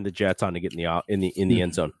turn the Jets on to get in the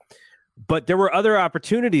end zone. But there were other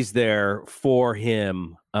opportunities there for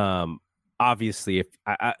him. Obviously, if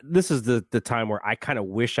this is the time where I kind of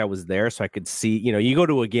wish I was there so I could see, you go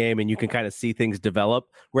to a game and you can kind of see things develop,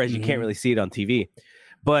 whereas you can't really see it on TV.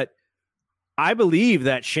 But I believe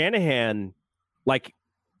that Shanahan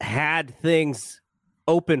had things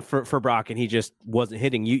open for Brock, and he just wasn't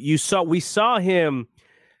hitting. We saw him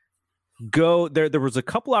go there. There was a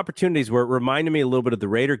couple opportunities where it reminded me a little bit of the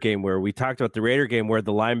Raider game, where we talked about the Raider game, where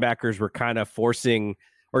the linebackers were kind of forcing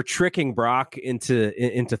or tricking Brock into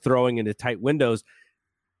throwing into tight windows.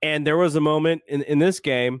 And there was a moment in this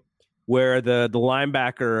game where the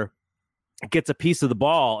linebacker gets a piece of the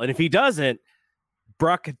ball, and if he doesn't,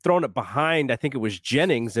 Brock had thrown it behind, I think it was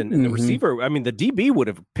Jennings, and the receiver, the DB would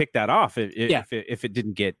have picked that off if it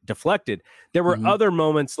didn't get deflected. There were other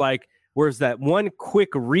moments like, where's that one quick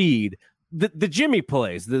read, the Jimmy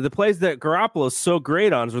plays, the plays that Garoppolo's so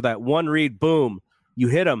great on, is where that one read, boom, you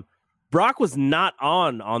hit him. Brock was not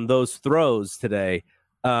on those throws today.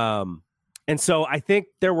 And so I think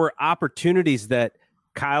there were opportunities that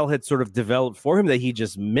Kyle had sort of developed for him that he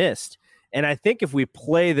just missed. And I think if we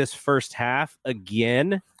play this first half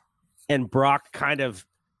again, and Brock kind of,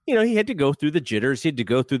 he had to go through the jitters, he had to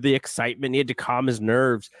go through the excitement, he had to calm his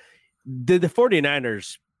nerves. The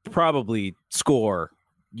 49ers probably score,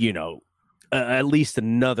 at least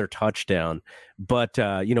another touchdown. But,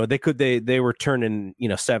 they were turning,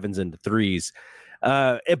 7s into 3s.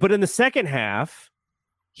 But in the second half,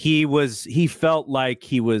 he felt like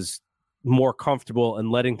he was more comfortable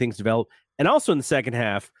and letting things develop. And also in the second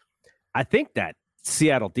half, I think that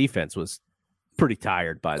Seattle defense was pretty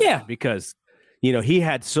tired by that because, he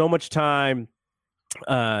had so much time.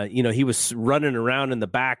 He was running around in the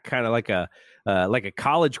back, kind of like a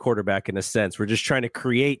college quarterback in a sense. We're just trying to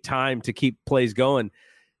create time to keep plays going.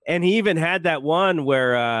 And he even had that one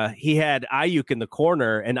where he had Ayuk in the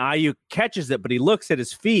corner, and Ayuk catches it, but he looks at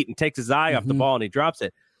his feet and takes his eye off the ball and he drops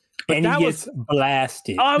it. But and he gets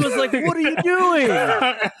blasted. I was like, what are you doing?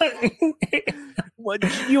 What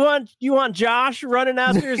you want Josh running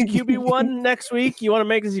out there as QB1 next week? You want to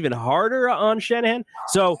make this even harder on Shanahan?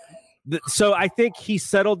 So I think he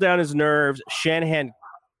settled down his nerves. Shanahan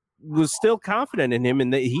was still confident in him,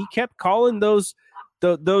 and he kept calling those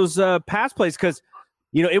pass plays because,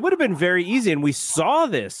 it would have been very easy. And we saw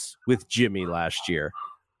this with Jimmy last year,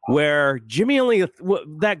 where Jimmy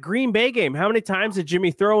that Green Bay game, how many times did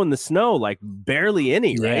Jimmy throw in the snow? Like barely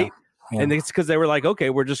any, right? Yeah. And it's because they were like, okay,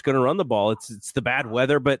 we're just going to run the ball. It's the bad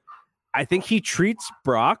weather. But I think he treats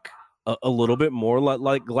Brock a little bit more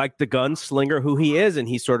like the gunslinger who he is, and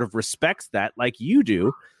he sort of respects that like you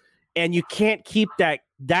do. And you can't keep that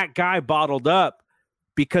guy bottled up,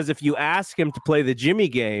 because if you ask him to play the Jimmy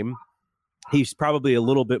game, he's probably a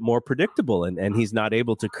little bit more predictable, and he's not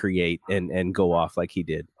able to create and go off like he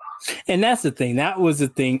did. And that's the thing. That was the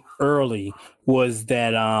thing early, was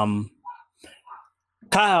that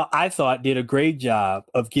Kyle, I thought, did a great job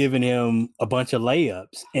of giving him a bunch of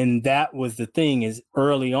layups. And that was the thing, is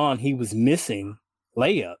early on, he was missing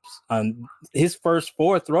layups. His first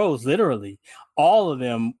 4 throws, literally, all of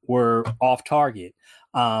them were off target.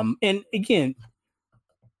 And again,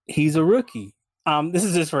 he's a rookie. This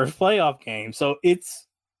is his first playoff game. So it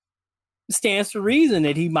stands to reason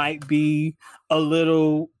that he might be a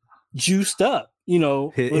little juiced up.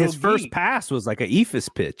 His first pass was like an Ephus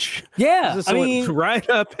pitch. Yeah. Right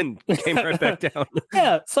up and came right back down.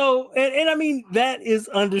 Yeah. So, and that is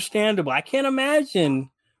understandable. I can't imagine.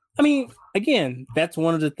 Again, that's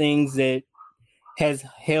one of the things that has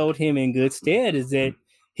held him in good stead, is that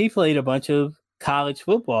he played a bunch of college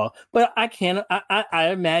football. But I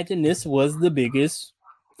imagine this was the biggest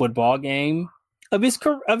football game of his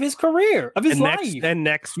career, of his life. And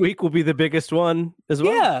next week will be the biggest one as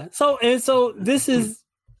well. Yeah. So this is,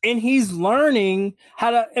 and he's learning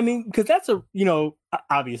how to, because that's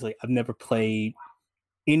obviously I've never played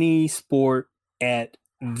any sport at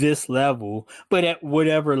this level, but at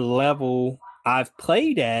whatever level I've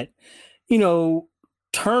played at,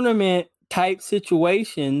 tournament type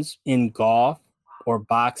situations in golf or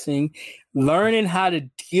boxing, learning how to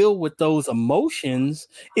deal with those emotions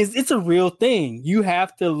it's a real thing. You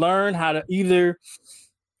have to learn how to either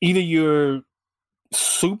you're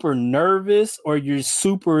super nervous or you're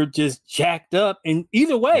super just jacked up, and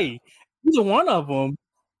either way, either one of them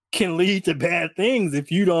can lead to bad things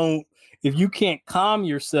if you can't calm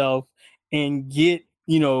yourself and get,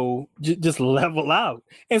 just level out.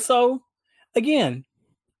 And so again,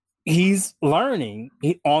 he's learning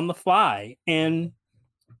on the fly, and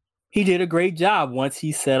he did a great job once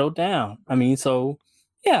he settled down. I mean, so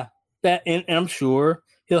yeah, that, and I'm sure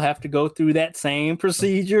he'll have to go through that same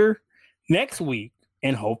procedure next week,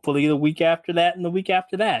 and hopefully the week after that, and the week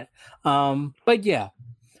after that. But yeah,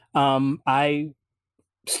 I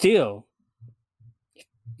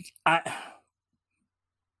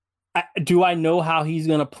do I know how he's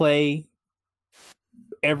going to play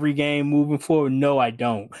every game moving forward? No, I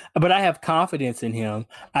don't. But I have confidence in him.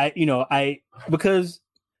 Because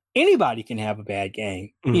anybody can have a bad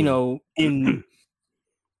game, in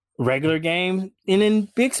regular games and in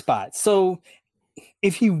big spots. So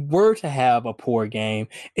if he were to have a poor game,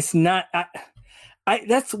 it's not.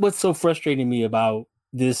 That's what's so frustrating me about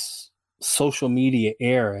this social media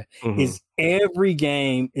era is every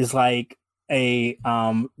game is like a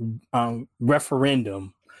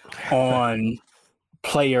referendum on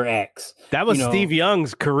player X. That was Steve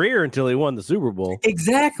Young's career until he won the Super Bowl.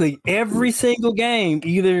 Exactly. Every single game,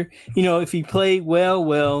 either, if he played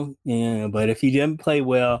well, yeah, but if he didn't play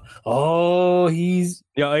well, if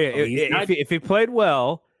he played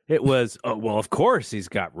well, it was, of course, he's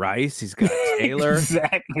got Rice, he's got Taylor.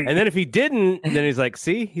 Exactly. And then if he didn't, then he's like,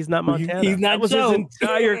 see, he's not Montana. He's not that was Joe. his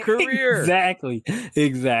entire career.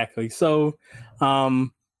 Exactly. So,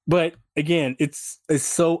 but again, it's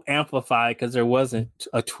so amplified because there wasn't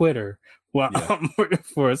a Twitter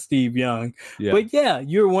for Steve Young. Yeah. But yeah,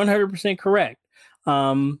 you're 100% correct.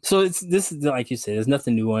 So this is like you said, there's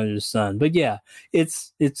nothing new under the sun. But yeah,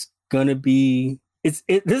 it's gonna be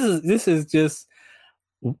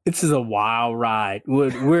this is a wild ride.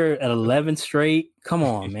 We're at 11 straight. Come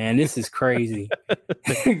on, man. This is crazy.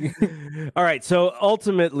 All right. So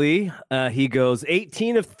ultimately, he goes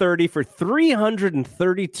 18 of 30 for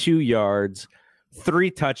 332 yards,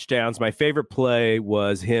 3 touchdowns. My favorite play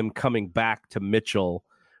was him coming back to Mitchell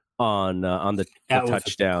on the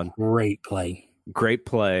touchdown. Great play.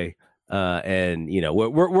 And,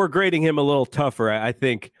 we're grading him a little tougher. I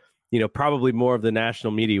think, probably more of the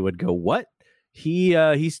national media would go, what?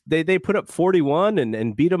 They put up 41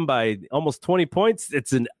 and beat him by almost 20 points.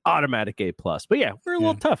 It's an automatic A+. But yeah, we're a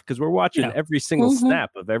little tough because we're watching every single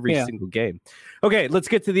snap of every single game. Okay, let's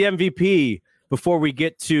get to the MVP before we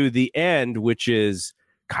get to the end, which is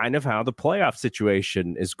kind of how the playoff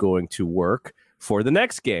situation is going to work for the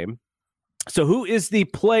next game. So who is the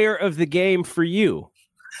player of the game for you?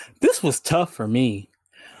 This was tough for me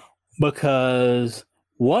because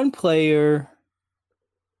one player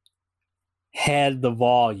had the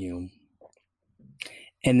volume,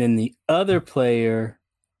 and then the other player,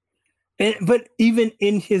 but even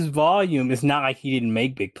in his volume, it's not like he didn't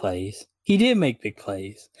make big plays. He did make big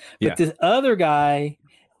plays, but this other guy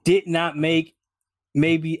did not make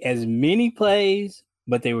maybe as many plays,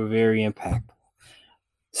 but they were very impactful.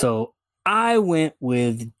 So I went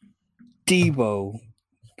with Debo,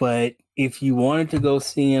 but if you wanted to go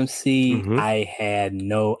CMC, I had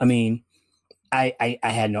no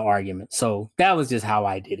argument. So that was just how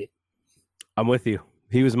I did it. I'm with you.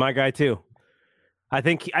 He was my guy too. I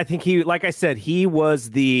think he, like I said, he was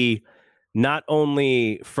not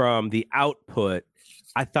only from the output,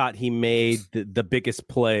 I thought he made the biggest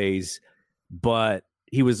plays, but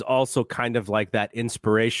he was also kind of like that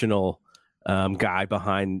inspirational guy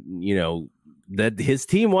behind, that his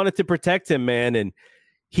team wanted to protect him, man. And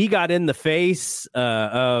he got in the face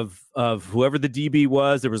of whoever the DB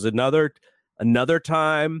was. There was another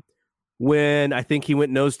time when I think he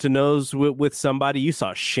went nose to nose with somebody. You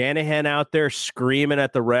saw Shanahan out there screaming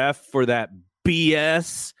at the ref for that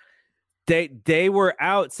BS. They were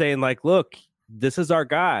out saying like, look, this is our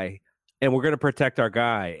guy and we're going to protect our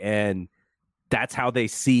guy. And that's how they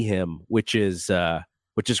see him, which is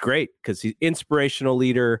great because he's inspirational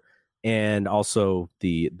leader and also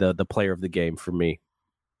the player of the game for me.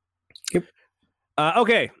 Yep.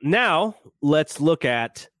 Okay. Now let's look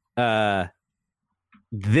at,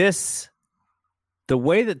 the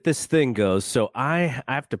way that this thing goes. So I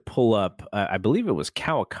have to pull up, I believe it was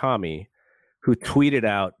Kawakami who tweeted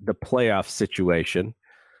out the playoff situation.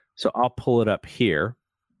 So I'll pull it up here.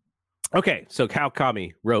 Okay. So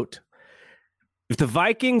Kawakami wrote, if the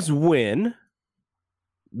Vikings win,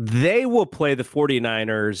 they will play the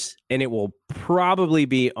 49ers, and it will probably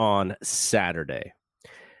be on Saturday.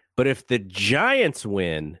 But if the Giants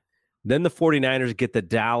win, then the 49ers get the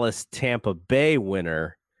Dallas-Tampa Bay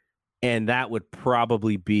winner, and that would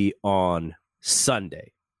probably be on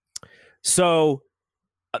Sunday. So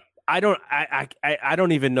I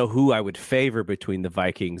don't even know who I would favor between the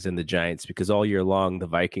Vikings and the Giants, because all year long the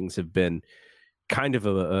Vikings have been kind of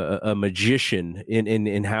a magician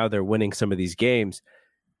in how they're winning some of these games.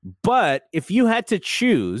 But if you had to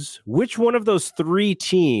choose, which one of those three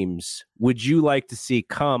teams would you like to see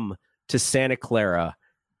come to Santa Clara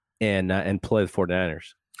and play the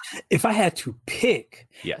 49ers? If I had to pick,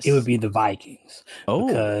 yes, it would be the Vikings.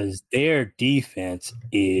 Because their defense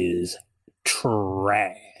is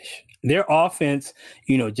trash. Their offense,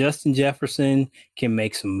 Justin Jefferson can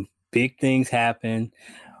make some big things happen,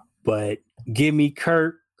 but give me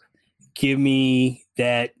Kirk, give me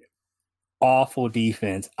that awful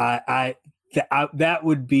defense. That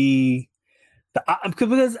would be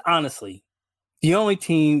because honestly, the only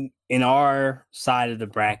team in our side of the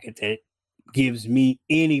bracket that gives me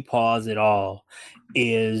any pause at all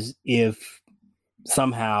is if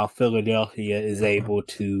somehow Philadelphia is able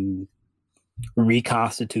to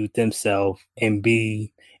reconstitute themselves and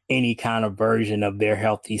be any kind of version of their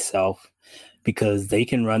healthy self, because they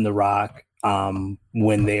can run the rock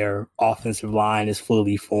when their offensive line is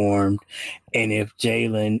fully formed. And if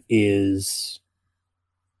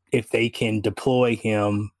they can deploy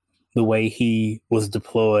him the way he was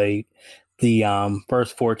deployed the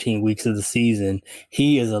first 14 weeks of the season,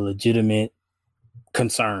 he is a legitimate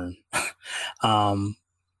concern.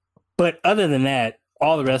 But other than that,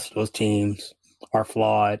 all the rest of those teams are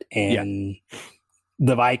flawed, and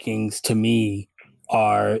the Vikings, to me,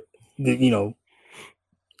 are, they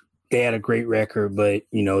had a great record, but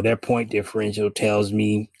their point differential tells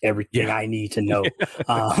me everything I need to know.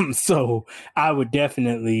 So I would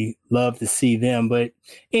definitely love to see them, but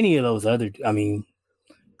any of those other,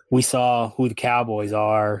 we saw who the Cowboys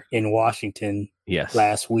are in Washington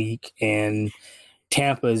last week, and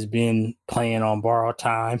Tampa has been playing on borrowed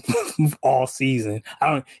time all season.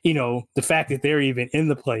 The fact that they're even in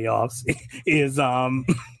the playoffs is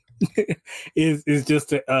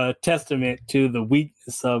just a testament to the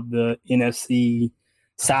weakness of the NFC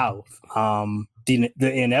South, the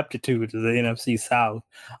ineptitude of the NFC South.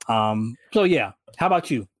 So yeah, how about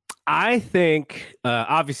you? I think,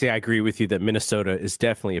 obviously, I agree with you that Minnesota is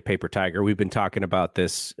definitely a paper tiger. We've been talking about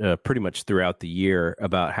this pretty much throughout the year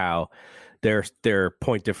about how their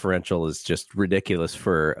point differential is just ridiculous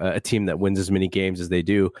for a team that wins as many games as they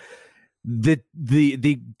do. The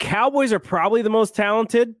Cowboys are probably the most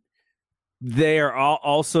talented. They are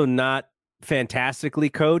also not fantastically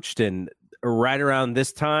coached, and right around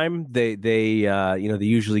this time, they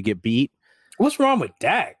usually get beat. What's wrong with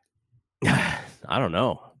Dak? I don't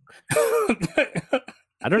know.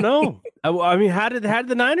 I don't know. I mean, how did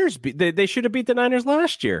the Niners beat? They should have beat the Niners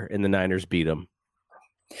last year, and the Niners beat them.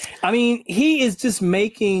 I mean, he is just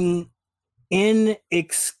making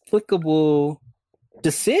inexplicable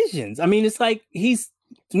decisions. I mean, it's like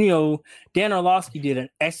Dan Orlovsky did an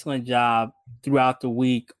excellent job throughout the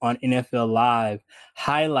week on NFL Live,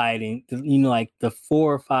 highlighting the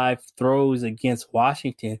 4 or 5 throws against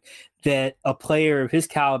Washington that a player of his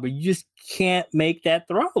caliber, you just can't make that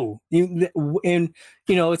throw. And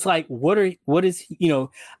it's like, what is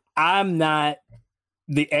I'm not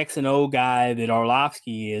the X and O guy that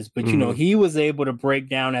Orlovsky is, but he was able to break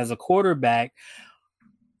down as a quarterback.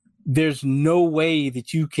 There's no way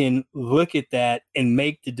that you can look at that and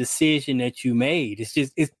make the decision that you made. It's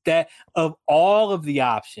that of all of the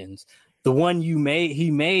options, the one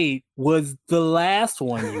he made was the last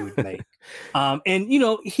one you would make.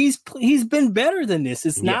 And he's been better than this.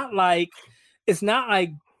 It's not like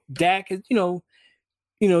Dak is,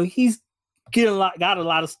 he's got a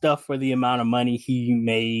lot of stuff for the amount of money he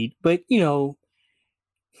made, but you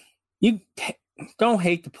don't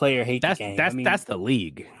hate the player, hate the game. That's the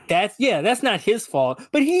league. That's not his fault.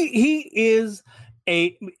 But is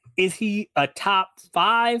he a top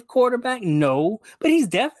 5 quarterback? No, but he's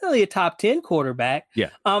definitely a top 10 quarterback. Yeah.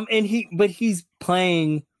 But he's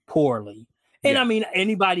playing poorly. And I mean,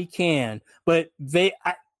 anybody can, but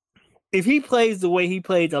if he plays the way he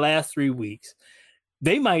played the last 3 weeks,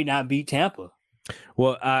 they might not beat Tampa.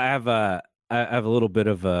 Well, I have a little bit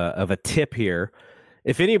of a tip here.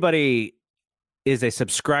 If anybody is a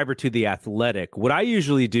subscriber to The Athletic, what I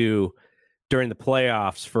usually do during the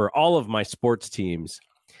playoffs for all of my sports teams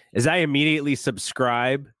is I immediately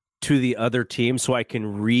subscribe to the other team so I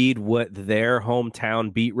can read what their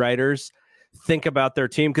hometown beat writers think about their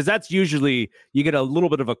team, because that's usually you get a little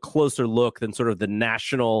bit of a closer look than sort of the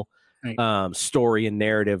national story and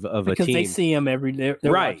narrative of a team. Because they see them every day.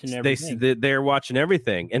 They're watching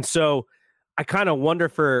everything. And so I kind of wonder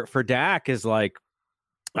for Dak is like,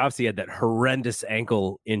 obviously he had that horrendous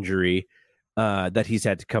ankle injury that he's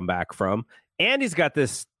had to come back from. And he's got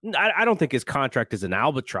this, I don't think his contract is an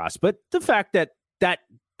albatross, but the fact that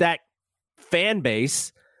fan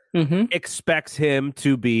base expects him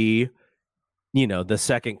to be, the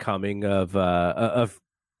second coming of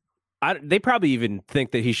they probably even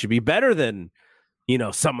think that he should be better than,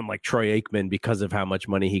 someone like Troy Aikman because of how much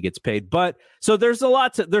money he gets paid. But so there's a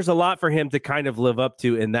lot for him to kind of live up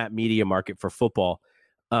to in that media market for football.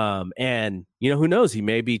 And who knows, he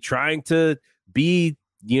may be trying to be,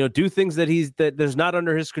 do things that there's not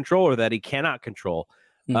under his control or that he cannot control.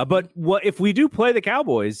 But what if we do play the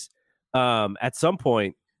Cowboys at some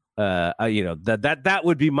point, that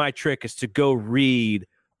would be my trick, is to go read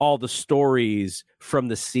all the stories from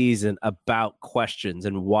the season about questions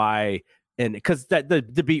and why, and because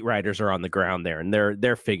the beat writers are on the ground there and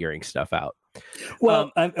they're figuring stuff out.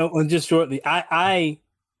 Well, just shortly, I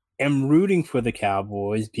am rooting for the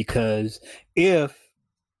Cowboys, because if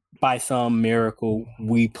by some miracle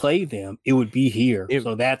we play them, it would be here.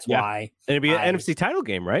 So that's why. And it'd be an NFC title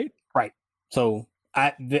game, right? Right. So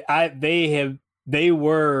they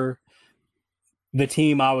were the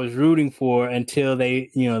team I was rooting for until they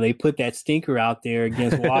put that stinker out there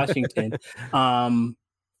against Washington.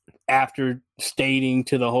 After stating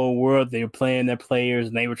to the whole world they were playing their players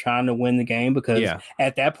and they were trying to win the game, because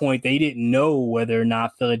at that point they didn't know whether or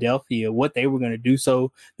not Philadelphia, what they were going to do.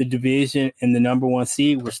 So the division and the number one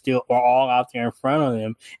seed were all out there in front of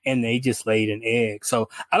them, and they just laid an egg. So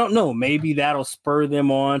I don't know, maybe that'll spur them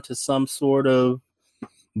on to some sort of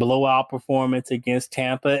blowout performance against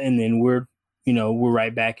Tampa, and then we're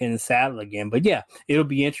right back in the saddle again. But yeah, it'll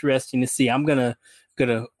be interesting to see. I'm gonna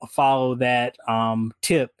follow that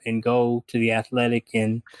tip and go to The Athletic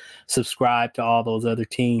and subscribe to all those other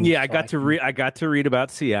teams. Yeah, I got to read about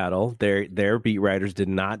Seattle. Their beat writers did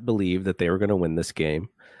not believe that they were going to win this game,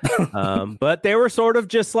 but they were sort of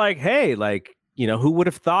just like, hey, like, who would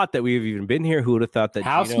have thought that we've even been here? Who would have thought that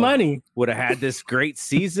house money would have had this great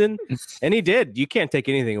season? And he did. You can't take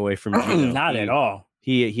anything away from Gino. Not at all.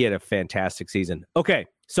 He had a fantastic season. Okay,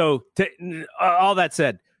 so all that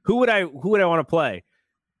said, who would I want to play?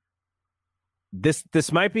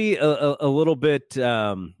 This might be a little bit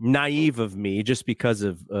naive of me, just because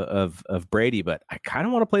of Brady, but I kind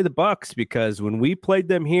of want to play the Bucs, because when we played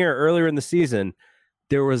them here earlier in the season,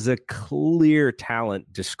 there was a clear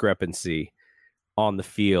talent discrepancy on the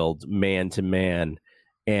field, man to man,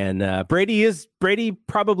 and Brady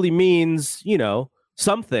probably means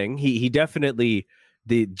something. He definitely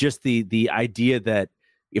the idea that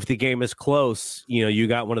if the game is close, you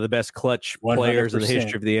got one of the best clutch players 100%. In the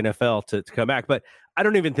history of the NFL to come back. But I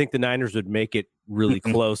don't even think the Niners would make it really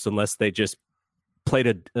close unless they just played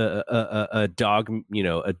a dog,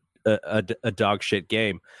 a dog shit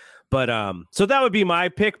game. But so that would be my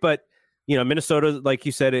pick. But Minnesota, like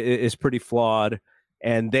you said, is pretty flawed,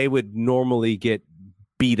 and they would normally get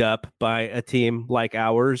beat up by a team like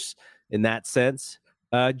ours in that sense.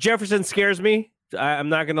 Jefferson scares me. I'm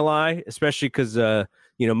not going to lie, especially because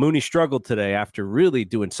Mooney struggled today after really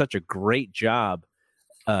doing such a great job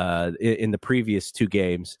in the previous two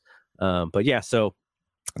games. But yeah, so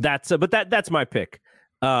that's my pick.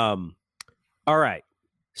 All right.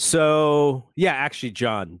 So yeah, actually,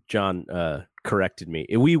 John corrected me.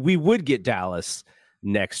 We would get Dallas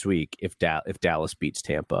next week if Dallas beats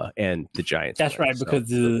Tampa and the Giants. That's right, because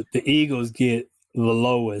the Eagles get the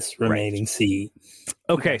lowest remaining seed.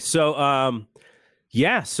 Okay, so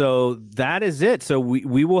yeah, so that is it. So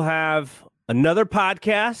we will have another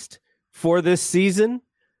podcast for this season,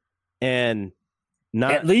 and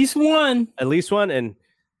at least one. And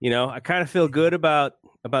I kind of feel good about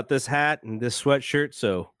this hat and this sweatshirt.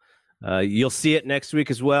 So you'll see it next week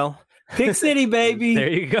as well. Pick City, baby. There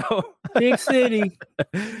you go. Pick City.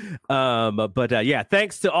 But yeah,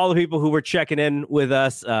 thanks to all the people who were checking in with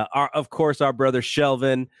us. Of course, our brother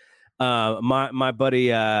Shelvin, my buddy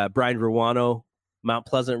Brian Ruano, Mount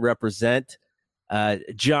Pleasant represent,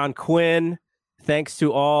 John Quinn. Thanks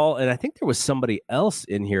to all, and I think there was somebody else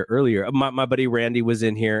in here earlier. My buddy Randy was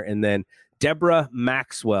in here, and then Deborah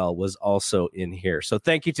Maxwell was also in here. So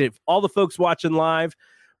thank you to all the folks watching live.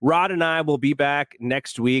 Rod and I will be back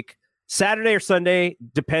next week, Saturday or Sunday,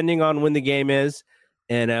 depending on when the game is,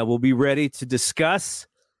 and we'll be ready to discuss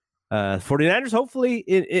 49ers, hopefully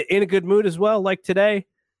in a good mood as well, like today.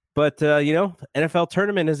 But, NFL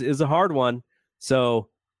tournament is a hard one. So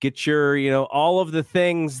get your, all of the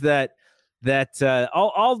things that that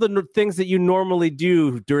all the things that you normally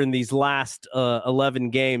do during these last 11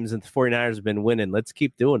 games and the 49ers have been winning, let's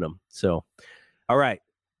keep doing them. So, all right.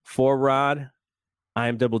 For Rod,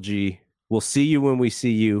 I'm Double G. We'll see you when we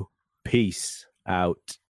see you. Peace out.